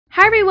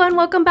Hi everyone,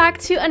 welcome back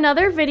to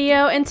another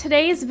video. In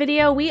today's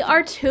video, we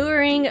are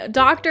touring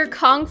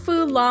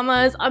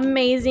DrKungFuLlama's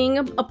amazing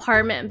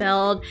apartment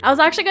build. I was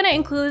actually going to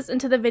include this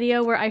into the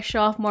video where I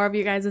show off more of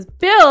you guys'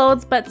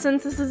 builds, but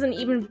since this is an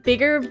even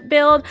bigger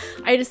build,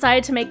 I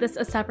decided to make this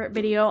a separate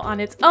video on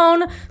its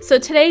own. So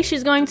today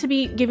she's going to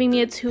be giving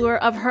me a tour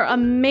of her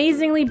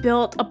amazingly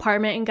built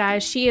apartment, and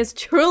guys, she is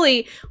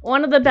truly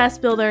one of the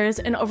best builders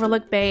in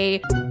Overlook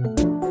Bay.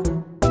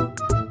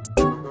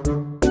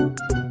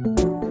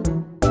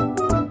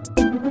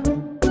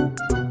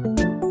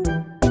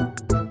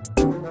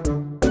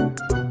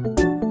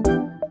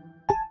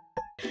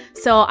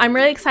 So I'm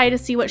really excited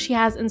to see what she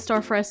has in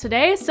store for us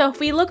today. So if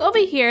we look over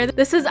here,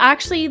 this is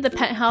actually the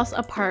penthouse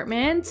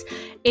apartment.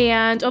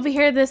 And over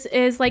here, this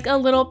is like a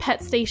little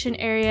pet station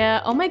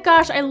area. Oh my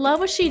gosh, I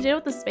love what she did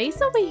with the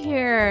space over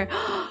here.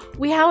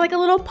 We have like a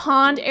little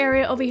pond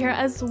area over here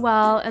as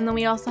well. And then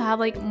we also have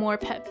like more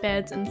pet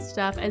beds and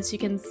stuff, as you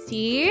can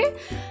see.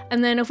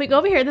 And then if we go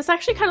over here, this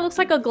actually kind of looks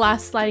like a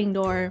glass sliding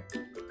door.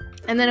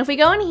 And then if we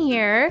go in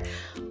here,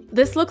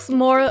 this looks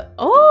more,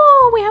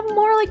 oh, we have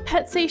more like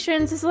pet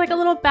stations. This is like a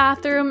little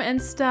bathroom and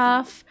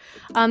stuff.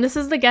 This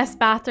is the guest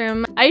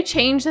bathroom. I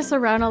changed this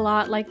around a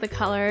lot, like the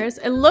colors.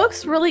 It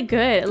looks really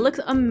good. It looks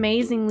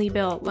amazingly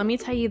built. Let me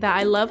tell you that.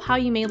 I love how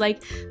you made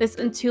like this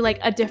into like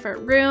a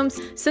different rooms.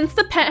 Since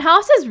the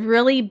penthouse is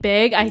really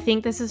big, I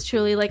think this is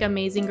truly like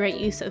amazing, great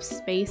use of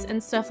space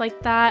and stuff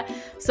like that.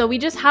 So we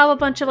just have a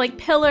bunch of like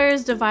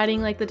pillars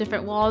dividing like the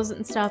different walls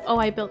and stuff. Oh,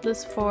 I built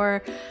this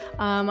for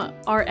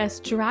RS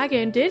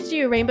Dragon. Did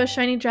you? Rainbow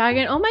Shiny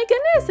Dragon. Oh my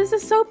goodness, this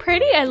is so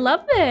pretty. I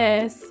love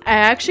this. I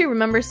actually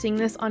remember seeing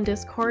this on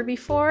Discord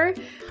before.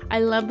 I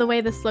love the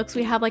way this looks.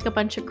 We have like a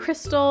bunch of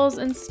crystals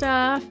and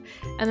stuff,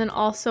 and then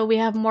also we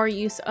have more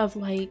use of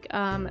like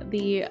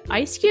the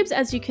ice cubes,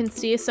 as you can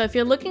see. So if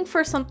you're looking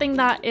for something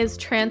that is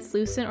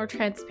translucent or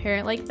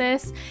transparent like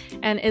this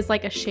and is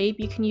like a shape,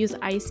 you can use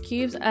ice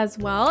cubes as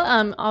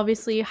well,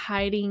 obviously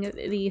hiding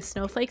the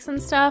snowflakes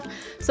and stuff.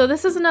 So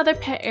this is another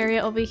pet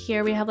area over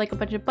here. We have like a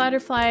bunch of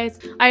butterflies.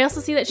 I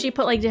also see that she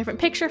put like different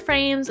picture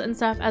frames and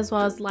stuff, as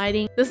well as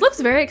lighting. This looks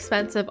very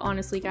expensive,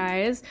 honestly,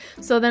 guys.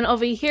 So then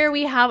over here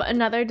we have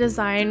another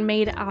design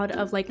made out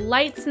of like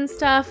lights and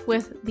stuff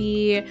with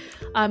the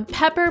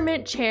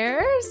peppermint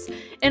chairs.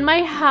 In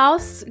my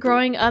house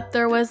growing up,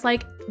 there was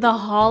like the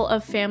hall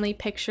of family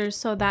pictures,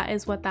 so that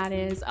is what that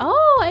is.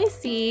 Oh, I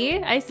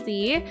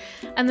see.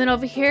 And then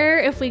over here,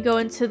 if we go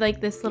into like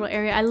this little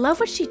area, I love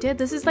what she did.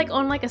 This is like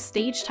on like a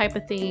stage type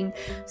of thing.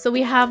 So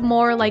we have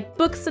more like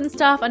books and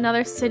stuff,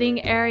 another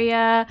sitting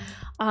area.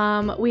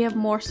 We have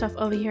more stuff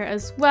over here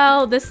as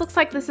well. This looks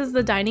like this is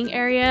the dining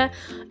area,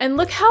 and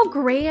look how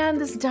grand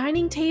this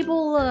dining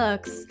table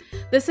looks.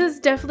 This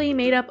is definitely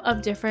made up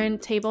of different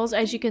tables,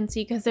 as you can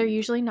see, because they're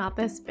usually not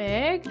this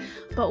big.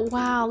 But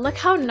wow, look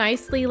how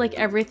nicely like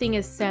everything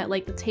is set,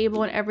 like the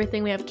table and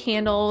everything. We have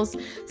candles,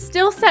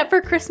 still set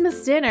for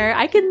Christmas dinner.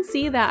 I can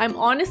see that. I'm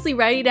honestly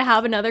ready to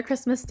have another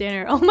Christmas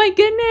dinner. Oh my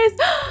goodness.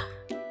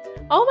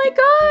 Oh my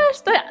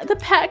gosh, the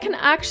pet can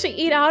actually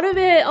eat out of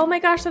it. Oh my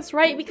gosh, that's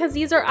right, because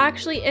these are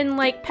actually in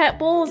like pet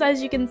bowls,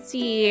 as you can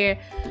see.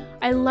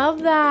 I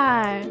love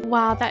that.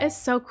 Wow, that is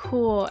so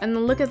cool. And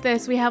then look at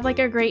this. We have like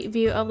a great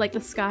view of like the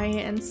sky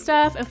and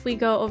stuff. If we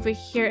go over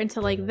here into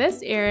like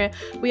this area,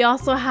 we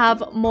also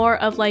have more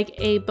of like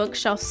a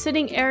bookshelf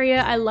sitting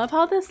area. I love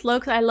how this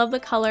looks. I love the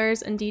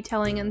colors and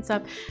detailing and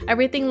stuff.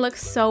 Everything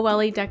looks so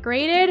well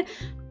decorated.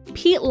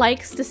 Pete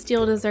likes to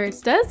steal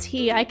desserts, does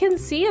he? I can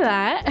see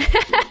that.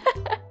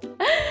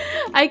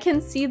 I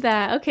can see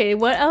that. Okay,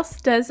 what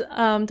else does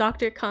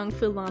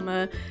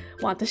DrKungFuLlama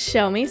want to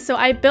show me? So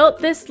I built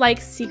this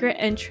like secret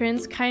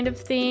entrance kind of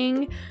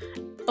thing.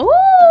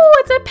 Oh,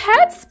 it's a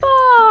pet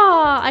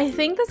spa. I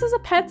think this is a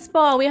pet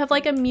spa. We have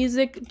like a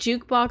music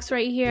jukebox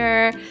right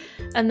here.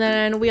 And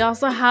then we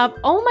also have,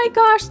 oh my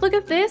gosh, look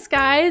at this,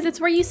 guys. It's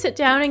where you sit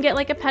down and get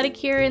like a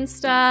pedicure and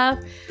stuff.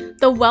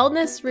 The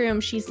wellness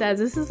room, she says.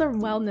 This is a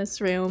wellness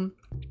room.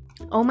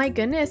 Oh my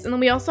goodness. And then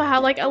we also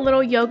have like a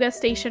little yoga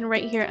station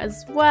right here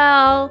as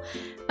well.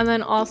 And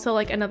then also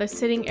like another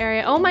sitting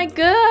area. Oh my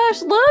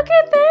gosh, look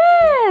at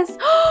this.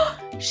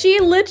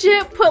 She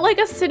legit put like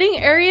a sitting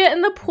area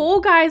in the pool,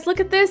 guys. Look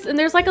at this. And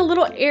there's like a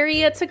little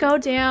area to go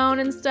down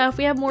and stuff.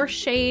 We have more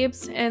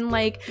shapes and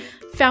like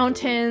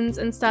fountains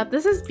and stuff.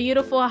 This is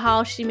beautiful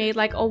how she made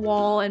like a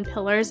wall and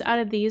pillars out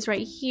of these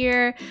right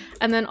here.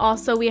 And then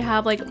also we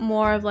have like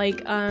more of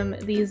like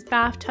these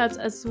bathtubs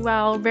as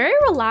well. Very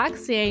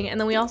relaxing. And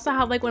then we also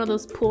have like one of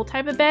those pool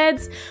type of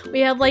beds.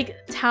 We have like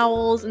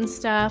towels and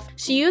stuff.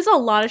 She used a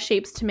lot of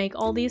shapes to make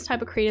all these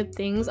type of creative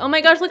things. Oh my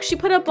gosh, look, she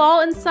put a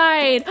ball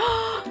inside.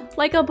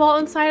 Like a ball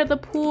inside of the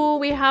pool.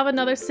 We have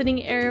another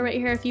sitting area right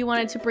here if you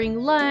wanted to bring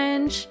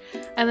lunch.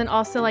 And then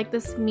also like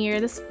this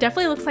mirror. This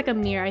definitely looks like a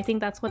mirror. I think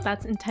that's what that's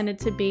that's intended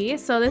to be.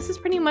 So this is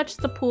pretty much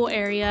the pool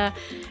area.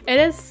 It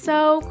is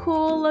so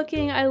cool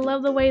looking. I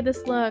love the way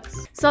this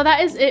looks. So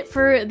that is it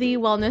for the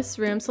wellness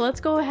room. So let's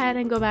go ahead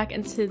and go back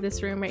into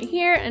this room right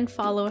here and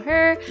follow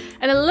her.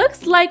 And it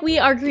looks like we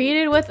are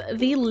greeted with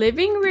the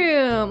living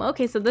room.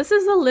 Okay, so this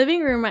is the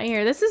living room right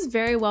here. This is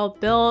very well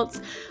built,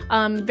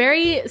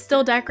 very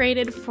still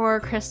decorated for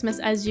Christmas,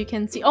 as you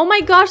can see. Oh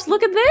my gosh,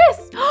 look at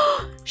this.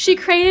 She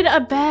created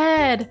a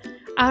bed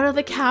out of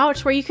the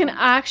couch where you can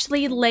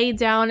actually lay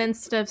down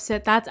instead of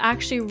sit. That's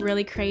actually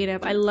really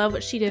creative. I love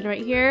what she did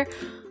right here.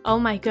 Oh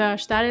my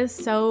gosh, that is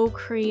so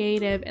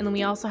creative. And then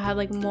we also have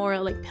like more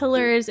like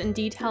pillars and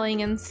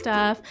detailing and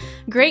stuff.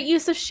 Great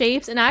use of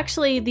shapes. And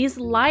actually these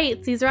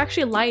lights, these are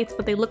actually lights,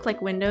 but they look like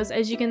windows,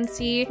 as you can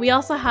see. We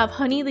also have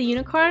Honey the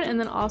unicorn and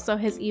then also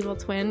his evil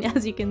twin,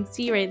 as you can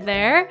see right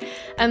there.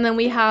 And then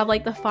we have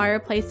like the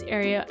fireplace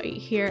area right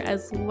here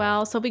as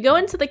well. So if we go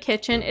into the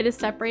kitchen, it is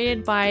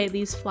separated by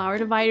these flower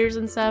dividers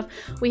and stuff.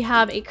 We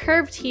have a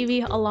curved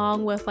TV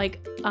along with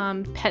like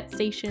pet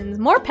stations,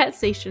 more pet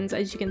stations,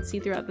 as you can see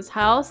throughout this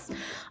house.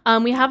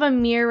 We have a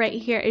mirror right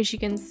here, as you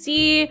can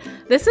see.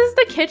 This is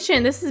the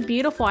kitchen. This is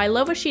beautiful. I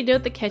love what she did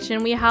with the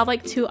kitchen. We have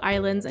like 2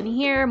 islands in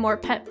here, more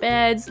pet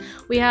beds.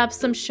 We have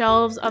some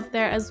shelves up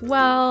there as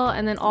well,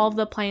 and then all of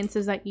the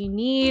appliances that you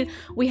need.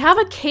 We have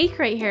a cake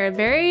right here.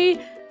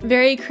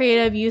 Very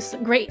creative use.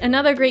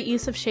 Another great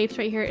use of shapes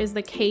right here is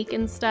the cake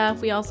and stuff.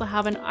 We also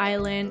have an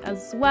island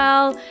as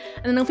well.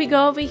 And then if we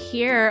go over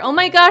here, oh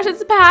my gosh,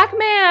 it's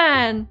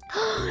Pac-Man.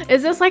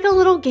 Is this like a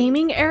little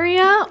gaming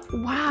area?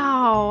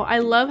 Wow, I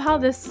love how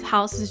this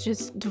house is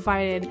just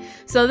divided.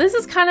 So this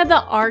is kind of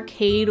the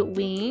arcade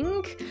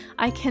wing.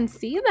 I can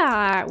see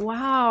that.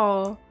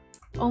 Wow.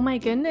 Oh my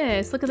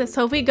goodness, look at this.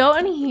 So if we go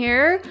in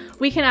here,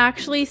 we can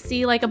actually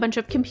see like a bunch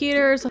of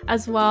computers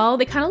as well.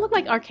 They kind of look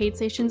like arcade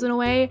stations in a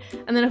way.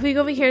 And then if we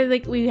go over here,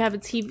 like we have a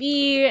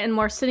TV and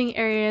more sitting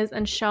areas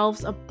and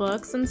shelves of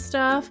books and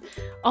stuff.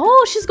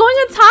 Oh, she's going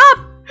on top.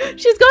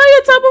 She's going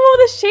on top of all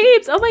the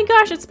shapes. Oh my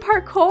gosh, it's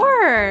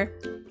parkour.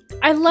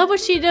 I love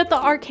what she did at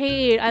the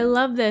arcade. I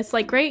love this,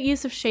 like great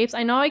use of shapes.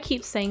 I know I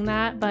keep saying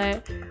that,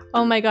 but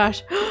oh my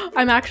gosh,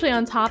 I'm actually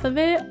on top of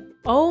it.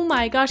 Oh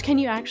my gosh, can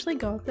you actually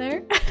go up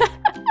there?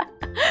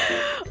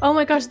 Oh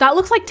my gosh, that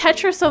looks like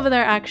Tetris over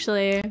there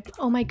actually.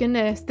 Oh my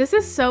goodness, this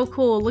is so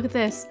cool. Look at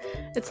this.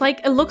 It's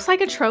like, it looks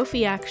like a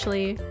trophy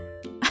actually.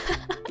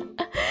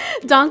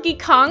 Donkey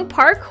Kong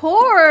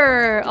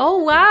parkour.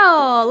 Oh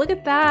wow, look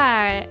at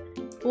that.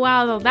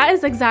 Wow, that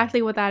is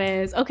exactly what that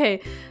is.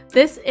 Okay,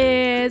 this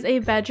is a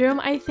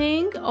bedroom, I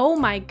think. Oh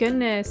my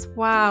goodness,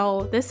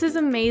 wow, this is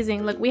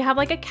amazing. Look, we have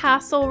like a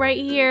castle right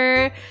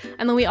here,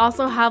 and then we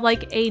also have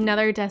like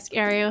another desk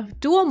area with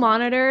dual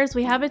monitors.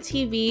 We have a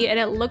TV, and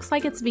it looks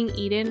like it's being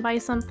eaten by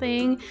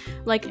something,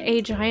 like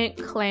a giant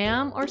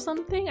clam or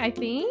something, I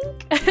think.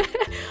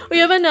 We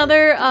have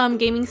another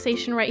gaming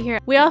station right here.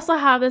 We also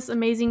have this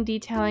amazing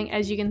detailing,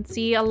 as you can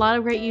see. A lot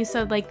of great use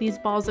of like these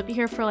balls up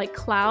here for like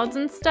clouds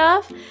and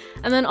stuff.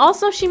 And then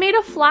also she made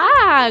a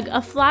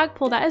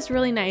flagpole. That is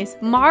really nice.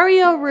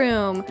 Mario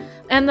room.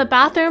 And the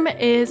bathroom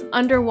is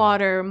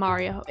underwater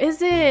Mario.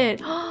 Is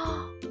it?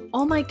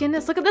 Oh my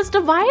goodness, look at this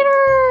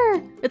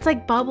divider. It's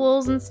like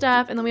bubbles and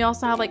stuff. And then we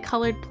also have like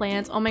colored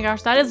plants. Oh my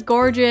gosh, that is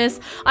gorgeous.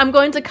 I'm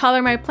going to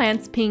color my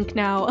plants pink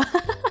now.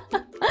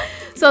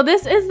 So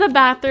this is the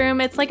bathroom.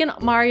 It's like an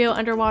Mario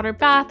underwater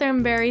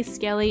bathroom, very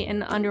scaly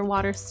and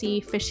underwater sea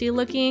fishy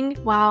looking.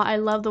 Wow, I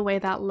love the way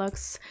that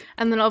looks.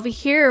 And then over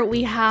here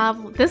we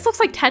have, this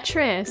looks like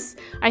Tetris.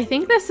 I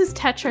think this is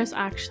Tetris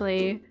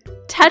actually.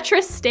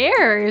 Tetris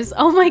stairs.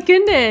 Oh my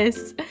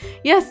goodness.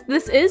 Yes,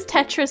 this is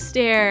Tetris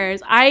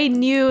stairs. I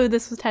knew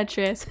this was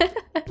Tetris.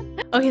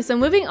 Okay, so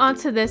moving on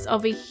to this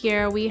over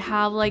here, we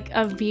have like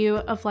a view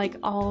of like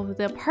all of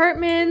the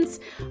apartments.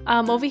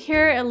 Over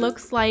here, it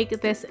looks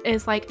like this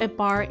is like a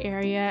bar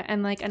area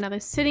and like another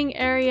sitting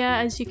area,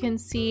 as you can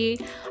see.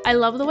 I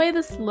love the way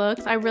this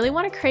looks. I really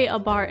want to create a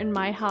bar in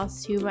my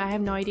house too, but I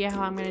have no idea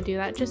how I'm gonna do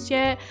that just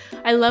yet.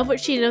 I love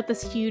what she did with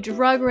this huge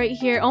rug right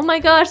here. Oh my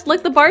gosh,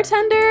 look, the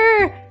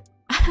bartender!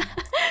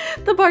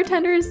 The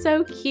bartender is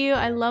so cute.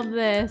 I love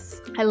this.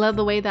 I love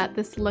the way that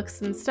this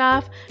looks and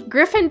stuff.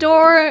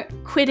 Gryffindor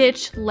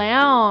Quidditch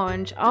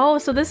Lounge. Oh,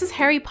 so this is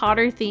Harry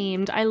Potter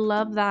themed. I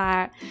love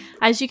that.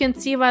 As you can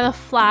see by the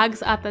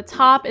flags at the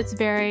top, it's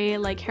very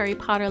like Harry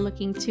Potter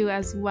looking too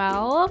as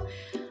well.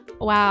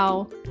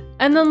 Wow.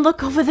 And then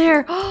look over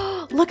there.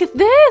 Look at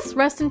this.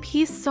 Rest in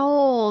peace,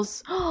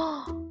 souls.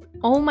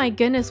 Oh my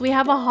goodness, we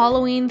have a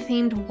Halloween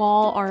themed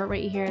wall art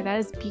right here. That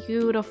is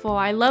beautiful.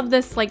 I love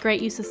this like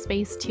great use of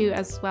space too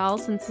as well,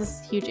 since this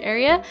is a huge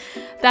area.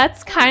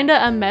 That's kind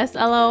of a mess,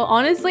 LO.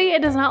 Honestly,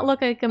 it does not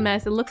look like a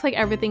mess. It looks like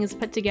everything is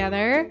put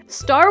together.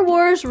 Star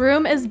Wars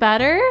room is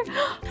better.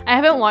 I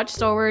haven't watched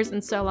Star Wars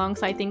in so long,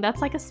 so I think that's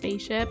like a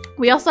spaceship.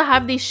 We also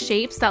have these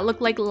shapes that look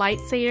like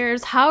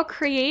lightsabers. How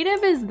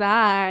creative is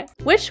that?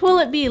 Which will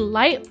it be,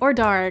 light or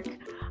dark?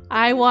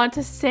 I want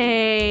to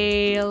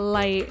say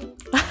light.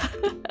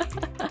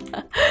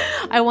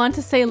 I want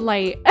to say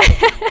light.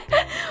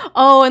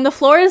 Oh, and the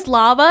floor is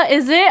lava,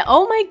 is it?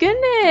 Oh my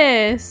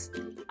goodness.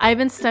 I've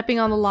been stepping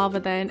on the lava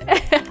then.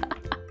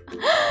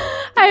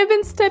 I've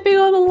been stepping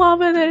on the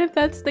lava then, if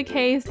that's the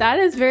case. That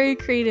is very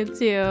creative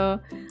too.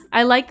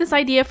 I like this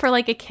idea for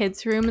like a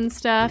kid's room and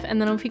stuff. And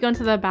then if we go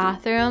into the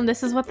bathroom,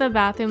 this is what the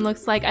bathroom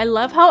looks like. I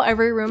love how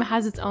every room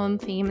has its own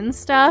theme and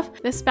stuff.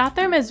 This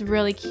bathroom is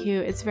really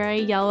cute. It's very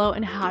yellow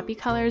and happy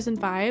colors and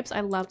vibes. I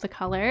love the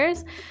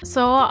colors.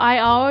 So I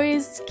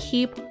always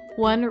keep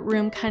one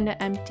room kind of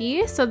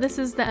empty, so this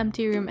is the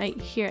empty room right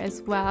here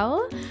as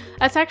well.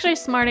 That's actually a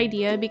smart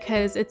idea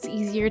because it's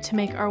easier to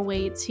make our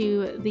way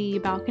to the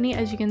balcony,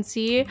 as you can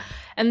see.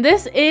 And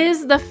this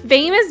is the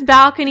famous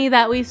balcony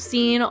that we've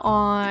seen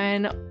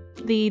on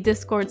the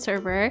Discord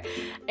server.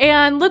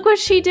 And look what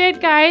she did,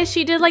 guys.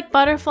 She did like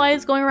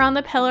butterflies going around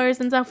the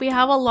pillars and stuff. We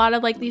have a lot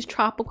of like these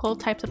tropical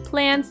types of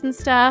plants and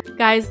stuff.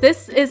 Guys,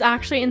 this is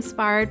actually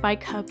inspired by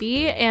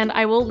Cubby, and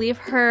I will leave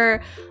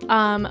her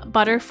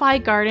butterfly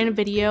garden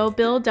video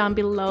build down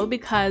below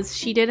because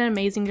she did an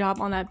amazing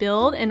job on that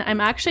build. And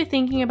I'm actually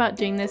thinking about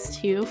doing this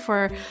too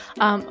for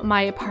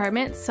my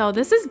apartment. So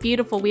this is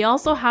beautiful. We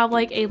also have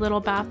like a little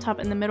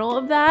bathtub in the middle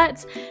of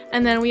that,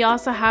 and then we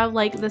also have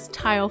like this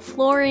tile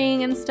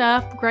flooring and stuff.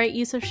 Great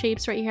use of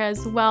shapes right here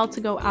as well to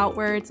go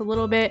outwards a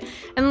little bit.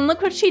 And then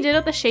look what she did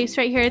with the shapes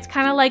right here. It's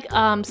kind of like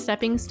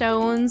stepping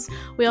stones.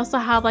 We also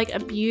have like a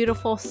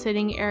beautiful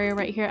sitting area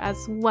right here as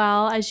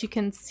well. As you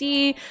can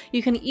see,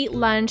 you can eat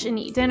lunch and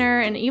eat dinner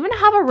and even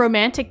have a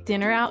romantic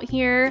dinner out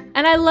here.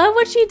 And I love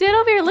what she did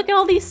over here. Look at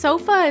all these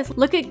sofas.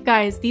 Look at,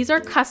 guys, these are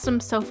custom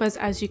sofas,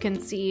 as you can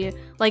see.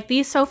 Like,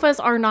 these sofas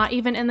are not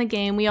even in the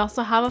game. We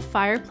also have a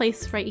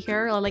fireplace right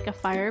here, or like a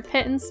fire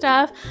pit and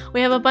stuff. We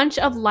have a bunch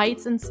of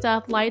lights and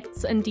stuff,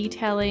 lights and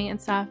detailing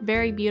and stuff.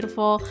 Very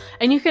beautiful.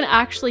 And you can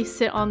actually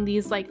sit on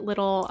these like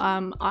little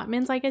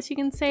ottomans, I guess you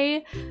can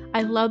say.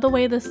 I love the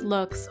way this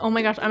looks. Oh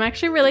my gosh, I'm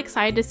actually really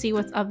excited to see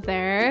what's up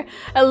there.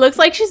 It looks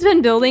like she's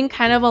been building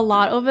kind of a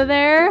lot over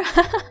there.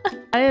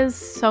 That is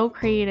so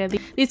creative.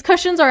 These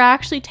cushions are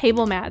actually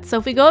table mats. So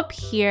if we go up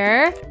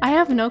here, I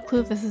have no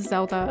clue if this is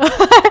Zelda.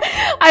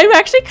 I'm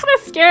actually kind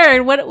of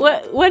scared.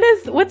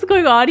 What's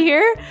going on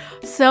here?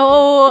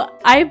 So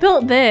I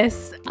built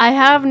this. I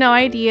have no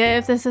idea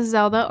if this is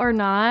Zelda or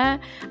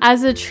not,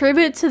 as a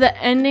tribute to the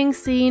ending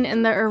scene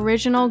in the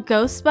original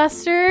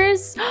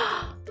Ghostbusters.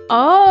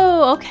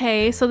 Oh,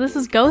 okay, so this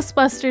is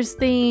Ghostbusters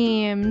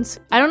themed.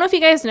 I don't know if you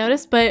guys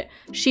noticed, but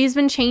she's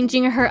been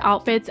changing her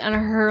outfits and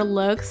her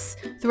looks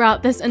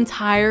throughout this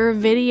entire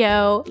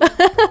video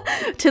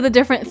to the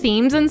different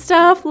themes and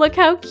stuff. Look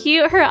how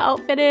cute her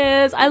outfit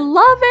is. I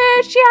love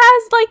it. She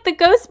has like the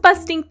ghost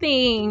busting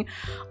thing.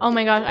 Oh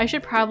my gosh, I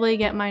should probably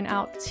get mine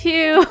out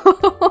too.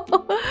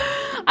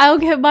 I'll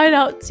get mine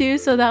out too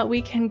so that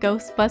we can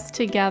ghost bust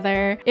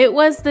together. It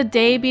was the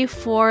day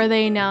before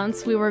they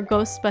announced we were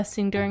ghost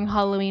busting during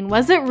Halloween.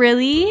 Was it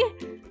really?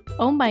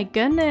 Oh my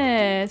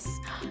goodness.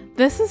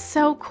 This is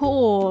so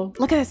cool.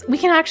 Look at this. We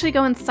can actually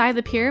go inside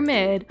the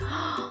pyramid.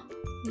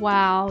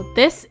 Wow.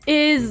 This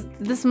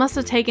must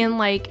have taken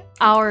like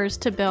hours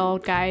to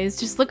build, guys.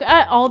 Just look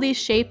at all these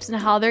shapes and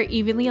how they're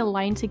evenly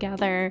aligned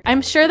together.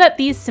 I'm sure that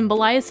these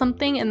symbolize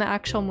something in the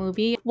actual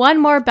movie. One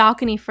more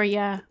balcony for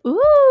you.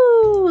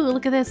 Ooh,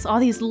 look at this.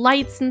 All these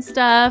lights and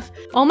stuff.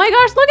 Oh my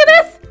gosh, look at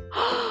this.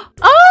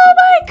 Oh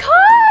my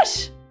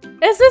gosh.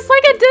 Is this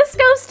like a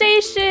disco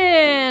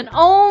station?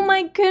 Oh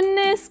my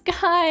goodness,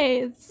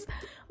 guys.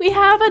 We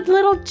have a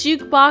little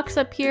jukebox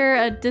up here,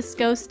 a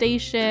disco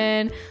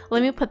station.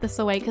 Let me put this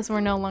away because we're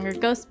no longer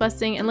ghost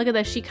busting. And look at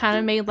this, she kind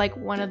of made like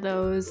one of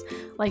those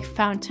like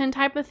fountain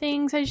type of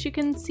things, as you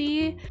can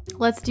see.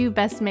 Let's do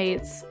best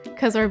mates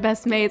because we're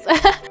best mates.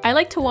 I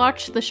like to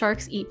watch the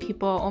sharks eat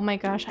people. Oh my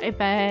gosh, I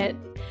bet.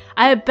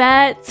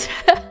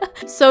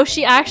 So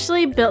she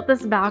actually built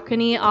this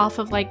balcony off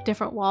of like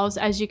different walls,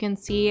 as you can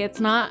see. It's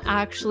not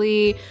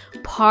actually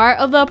part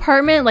of the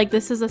apartment. Like,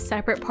 this is a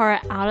separate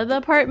part out of the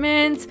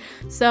apartment.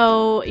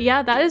 So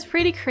yeah, that is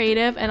pretty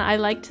creative and I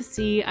like to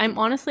see. I'm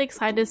honestly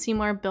excited to see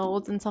more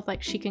builds and stuff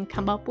like she can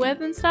come up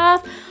with and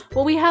stuff.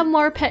 Well, we have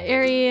more pet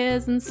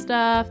areas and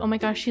stuff. Oh my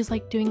gosh, she's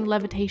like doing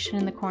levitation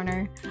in the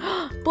corner.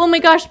 Oh my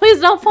gosh,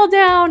 please don't fall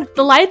down.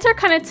 The lights are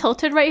kind of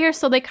tilted right here,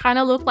 so they kind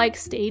of look like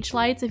stage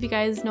lights, if you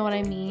guys know what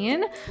I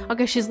mean.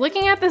 Okay, she's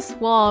looking at this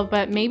wall,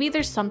 but maybe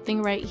there's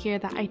something right here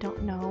that I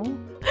don't know.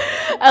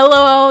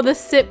 LOL, the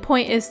sit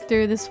point is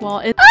through this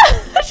wall.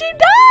 She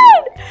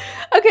died!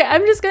 Okay,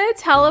 I'm just gonna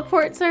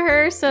teleport to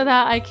her so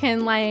that I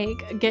can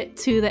like get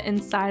to the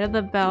inside of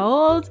the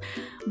build.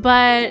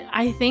 But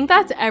I think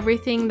that's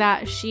everything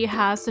that she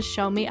has to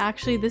show me.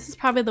 Actually, this is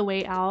probably the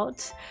way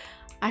out.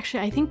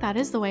 Actually, I think that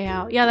is the way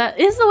out. Yeah, that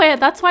is the way out.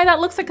 That's why that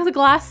looks like a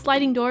glass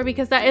sliding door,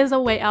 because that is a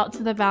way out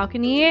to the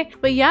balcony.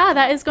 But yeah,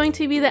 that is going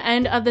to be the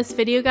end of this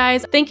video,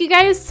 guys. Thank you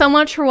guys so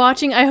much for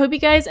watching. I hope you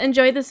guys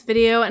enjoyed this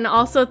video, and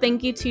also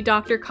thank you to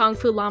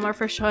DrKungFuLlama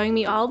for showing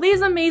me all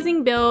these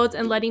amazing builds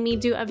and letting me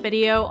do a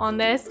video on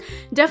this.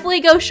 Definitely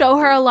go show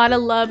her a lot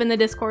of love in the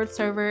Discord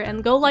server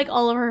and go like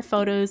all of her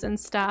photos and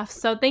stuff.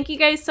 So thank you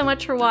guys so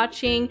much for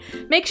watching.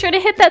 Make sure to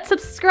hit that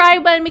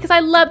subscribe button because I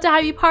love to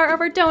have you part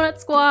of our donut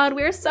squad.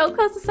 We are so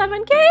close to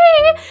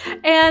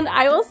 7K, and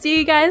I will see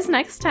you guys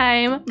next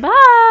time.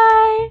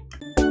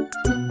 Bye.